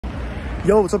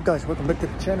Yo, what's up guys, welcome back to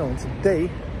the channel. And today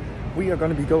we are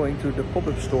going to be going to the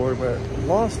pop-up store where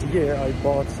last year I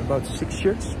bought about 6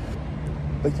 shirts.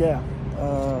 But yeah,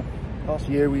 last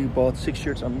year we bought 6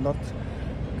 shirts. I'm not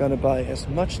gonna buy as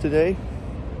much today.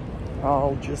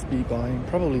 I'll just be buying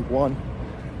probably 1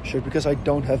 shirt because I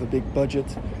don't have a big budget.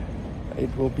 It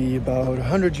will be about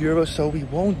 100 euros, so we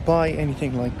won't buy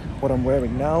anything like what I'm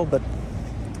wearing now, but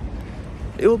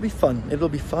it will be fun. It will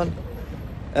be fun.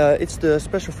 It's the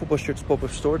Special Football Shirts pop-up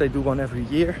store. They do one every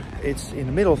year. It's in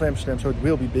the middle of Amsterdam, so it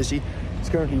will be busy. It's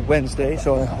currently Wednesday,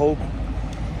 so I hope...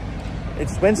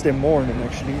 It's Wednesday morning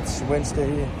actually. It's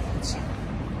Wednesday, it's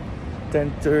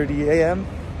 10:30 a.m.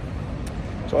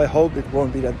 So I hope it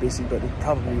won't be that busy, but it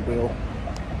probably will.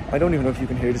 I don't even know if you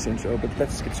can hear this intro, but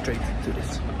let's get straight to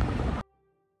this.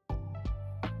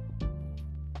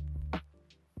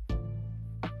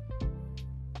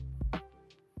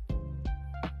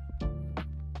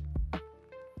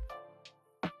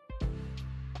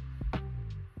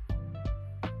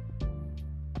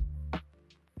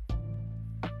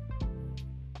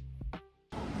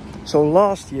 So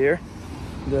last year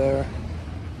there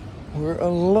were a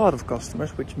lot of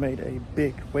customers, which made a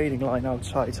big waiting line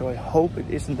outside. So I hope it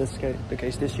isn't the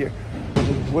case this year.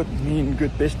 It would mean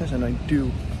good business, and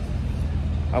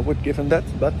I would give them that.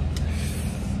 But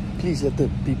please let the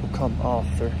people come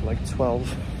after like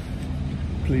 12,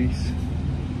 please.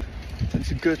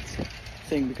 It's a good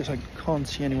thing because I can't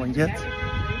see anyone yet.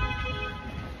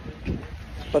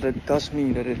 But it does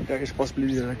mean that there is a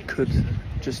possibility that I could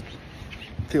just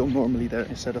film normally there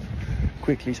instead of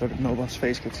quickly, so that no one's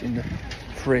face gets in the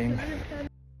frame.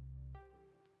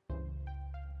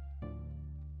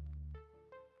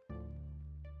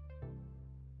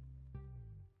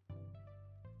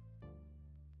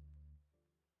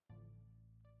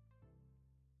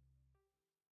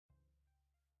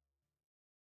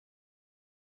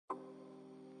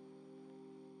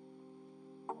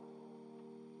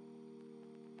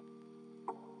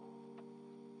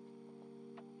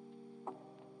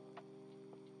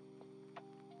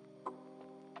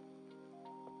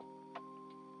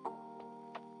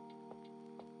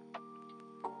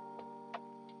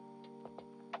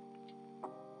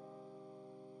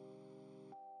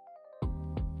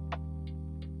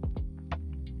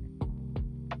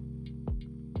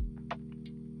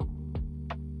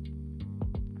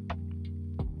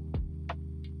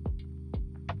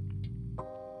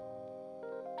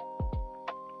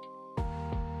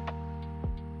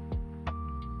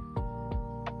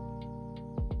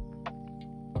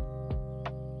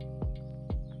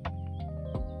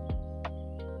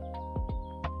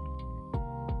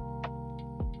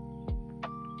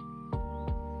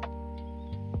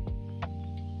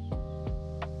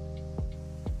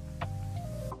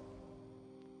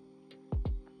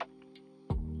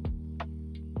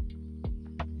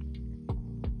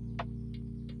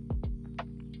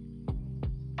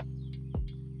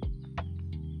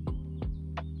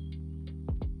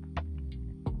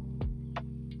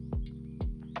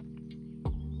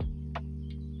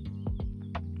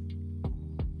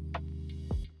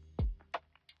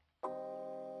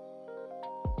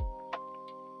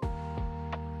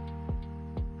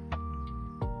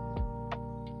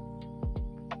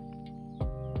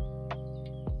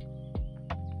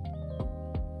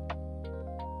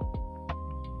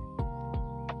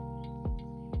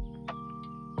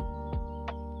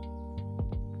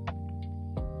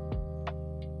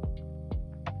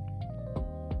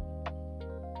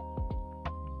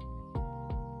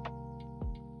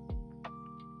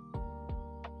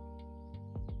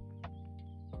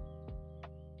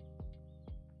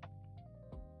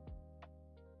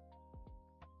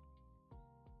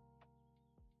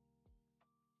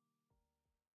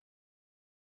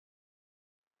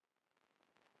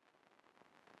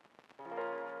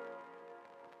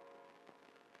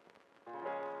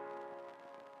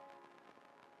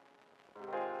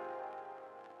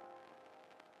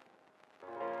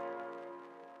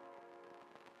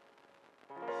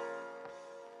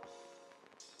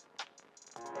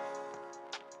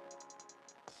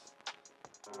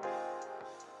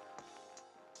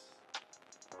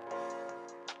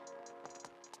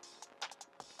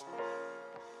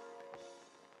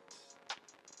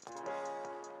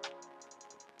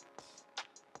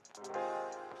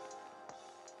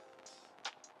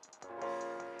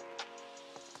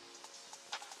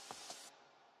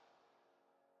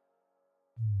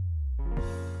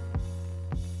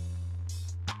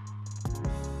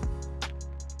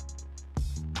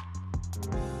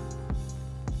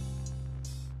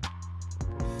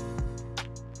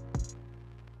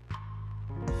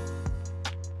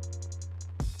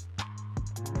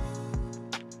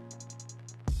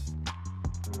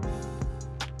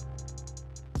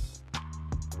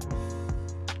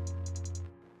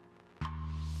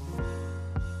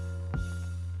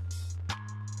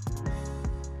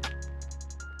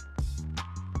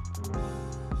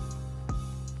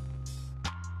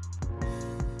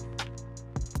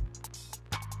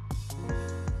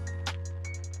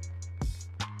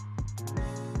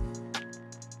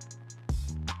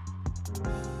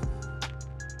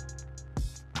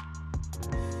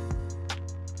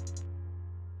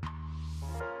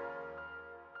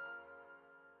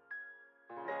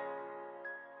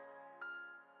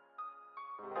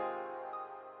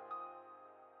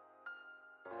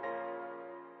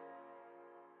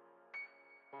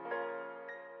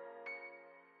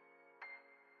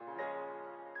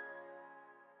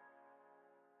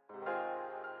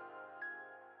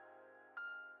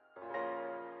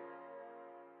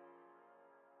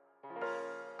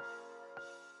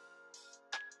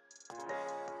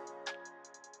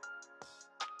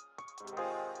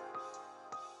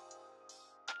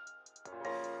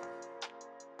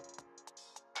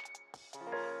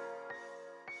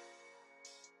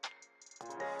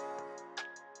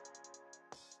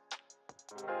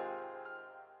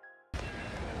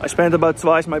 I spent about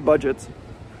twice my budget.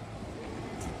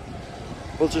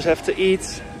 We'll just have to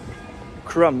eat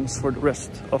crumbs for the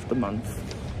rest of the month.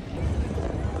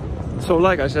 So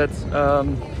like I said,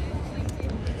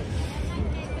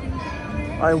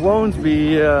 I won't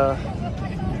be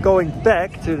going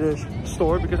back to the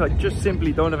store because I just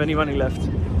simply don't have any money left.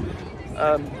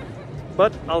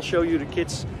 But I'll show you the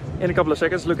kits in a couple of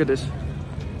seconds. Look at this.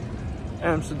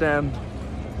 Amsterdam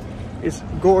is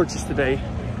gorgeous today.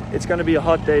 It's gonna be a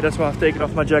hot day, that's why I've taken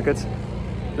off my jacket.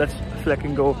 Let's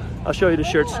fucking go. I'll show you the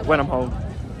shirts when I'm home.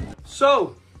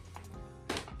 So,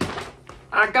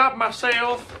 I got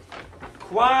myself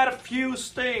quite a few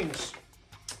things.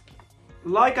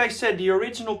 Like I said, the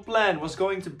original plan was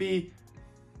going to be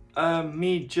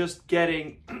me just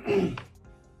getting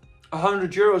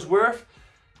 100 euros worth.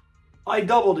 I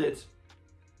doubled it.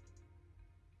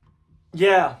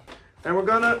 Yeah, and we're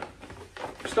gonna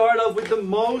start off with the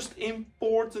most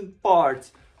important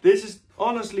part. This is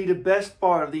honestly the best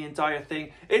part of the entire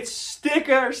thing. It's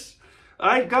stickers.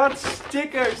 I got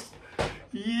stickers.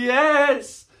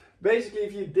 Yes. Basically,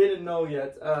 if you didn't know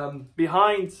yet,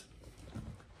 behind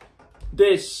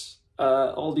this,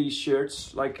 all these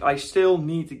shirts, like I still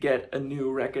need to get a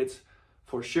new racket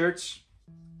for shirts.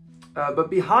 But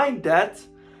behind that,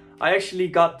 I actually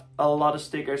got a lot of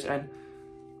stickers, and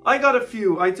I got a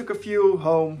few. I took a few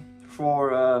home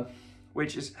for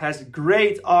which has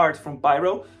great art from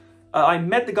Pyro. I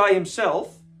met the guy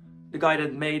himself, the guy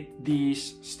that made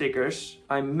these stickers.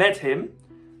 I met him,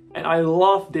 and I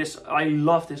love this. I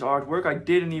love this artwork. I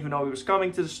didn't even know he was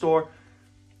coming to the store.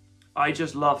 I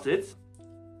just loved it.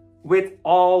 With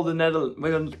all the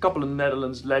with a couple of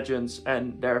Netherlands legends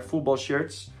and their football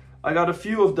shirts. I got a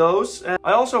few of those. And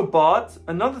I also bought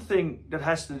another thing that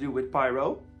has to do with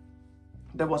Pyro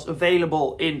that was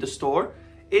available in the store.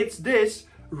 It's this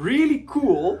really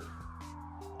cool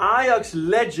Ajax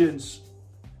Legends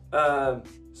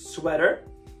sweater.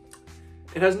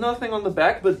 It has nothing on the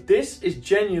back, but this is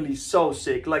genuinely so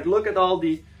sick. Like, look at all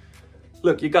the...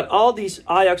 Look, you got all these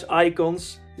Ajax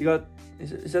icons. You got...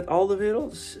 Is that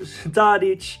Alderweireld?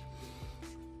 Tadic.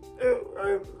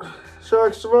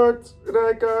 Shark Zwart,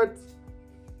 Rijkaard,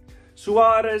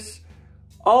 Suarez.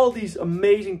 All these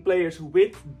amazing players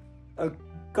with a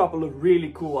couple of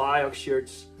really cool Ajax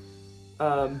shirts.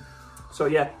 So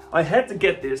yeah, I had to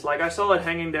get this. Like, I saw it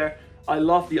hanging there. I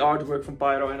love the artwork from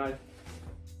Pyro, and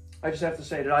I just have to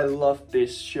say that I love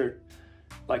this shirt.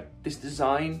 Like, this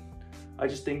design. I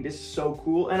just think this is so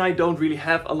cool, and I don't really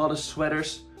have a lot of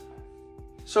sweaters.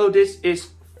 So this is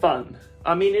fun.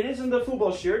 I mean, it isn't a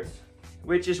football shirt,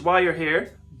 which is why you're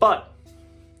here, but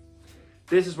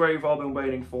this is where you've all been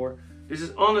waiting for. This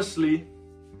is honestly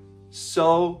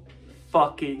so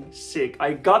fucking sick.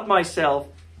 I got myself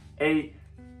a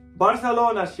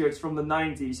Barcelona shirt from the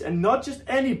 90s, and not just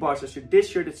any Barca shirt. This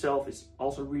shirt itself is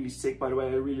also really sick, by the way.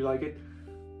 I really like it.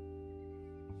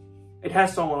 It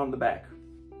has someone on the back.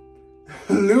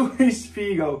 Luis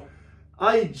Figo.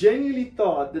 I genuinely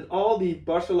thought that all the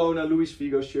Barcelona Luis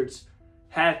Figo shirts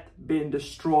had been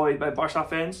destroyed by Barca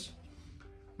fans,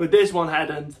 but this one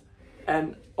hadn't.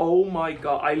 And oh my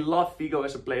god, I love Figo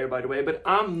as a player, by the way, but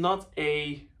I'm not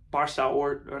a Barca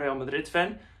or Real Madrid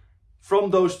fan. From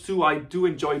those two, I do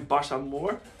enjoy Barca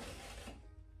more,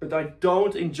 but I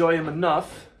don't enjoy him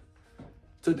enough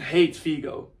to hate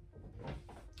Figo.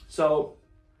 So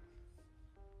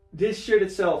this shirt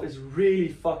itself is really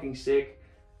fucking sick.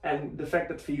 And the fact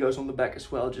that Figo's on the back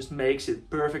as well just makes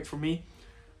it perfect for me.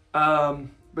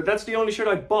 But that's the only shirt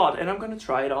I bought, and I'm gonna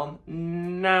try it on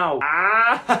now.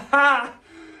 Ah,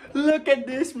 look at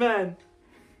this, man.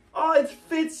 Oh, it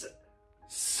fits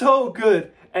so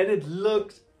good. And it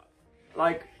looks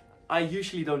like, I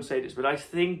usually don't say this, but I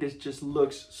think this just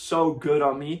looks so good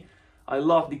on me. I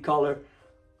love the color.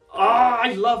 Oh,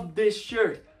 I love this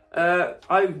shirt.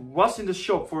 I was in the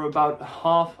shop for about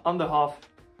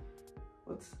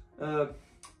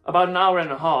about an hour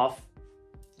and a half.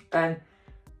 And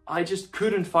I just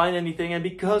couldn't find anything. And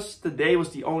because today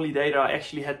was the only day that I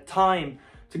actually had time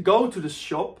to go to the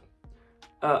shop,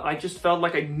 I just felt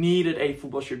like I needed a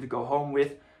football shirt to go home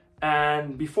with.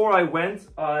 And before I went,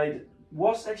 I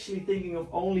was actually thinking of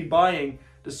only buying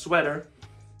the sweater.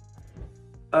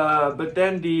 But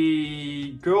then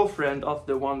the girlfriend of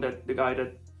the guy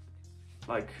that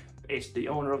like is the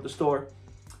owner of the store,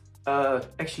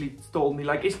 actually told me,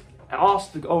 like,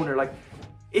 asked the owner, like,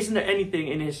 isn't there anything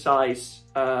in his size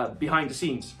behind the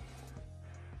scenes?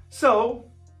 So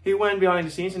he went behind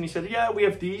the scenes and he said, yeah, we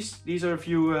have these. These are a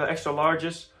few extra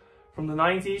larges from the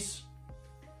 90s.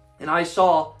 And I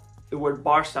saw the word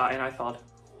Barca and I thought,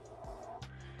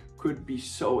 could be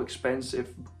so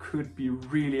expensive, could be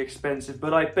really expensive.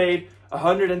 But I paid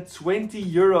 120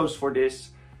 euros for this.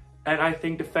 And I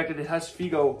think the fact that it has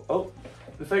Figo, on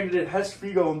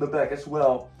the back as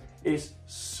well is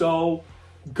so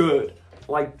good.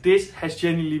 Like, this has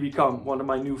genuinely become one of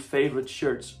my new favorite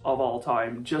shirts of all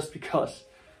time, just because,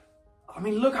 I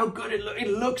mean, look how good it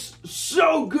looks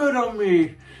so good on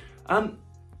me. I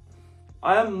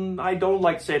don't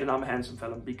like to say that I'm a handsome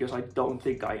fella, because I don't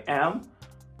think I am,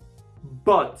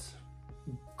 but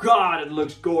God, it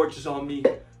looks gorgeous on me.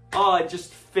 Oh, it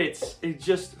just fits,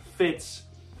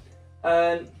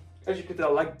 and as you can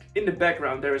tell, like, in the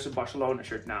background there is a Barcelona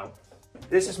shirt now.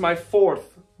 This is my 4th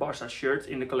Barca shirt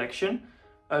in the collection,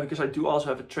 because I do also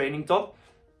have a training top.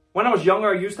 When I was younger,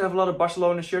 I used to have a lot of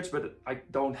Barcelona shirts, but I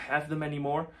don't have them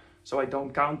anymore, so I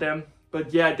don't count them.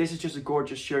 But yeah, this is just a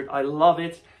gorgeous shirt. I love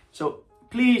it. So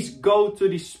please go to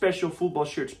the Special Football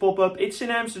Shirts pop-up. It's in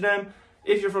Amsterdam.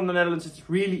 If you're from the Netherlands, it's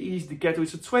really easy to get to.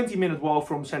 It's a 20-minute walk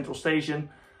from Central Station.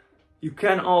 You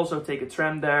can also take a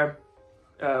tram there,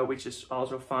 which is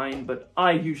also fine, but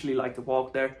I usually like to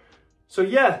walk there. So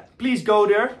yeah, please go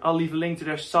there. I'll leave a link to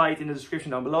their site in the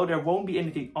description down below. There won't be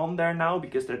anything on there now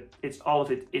because all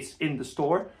of it is in the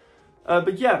store.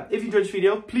 But yeah, if you enjoyed this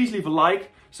video, please leave a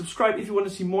like, subscribe if you want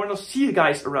to see more, and I'll see you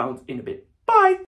guys around in a bit. Bye!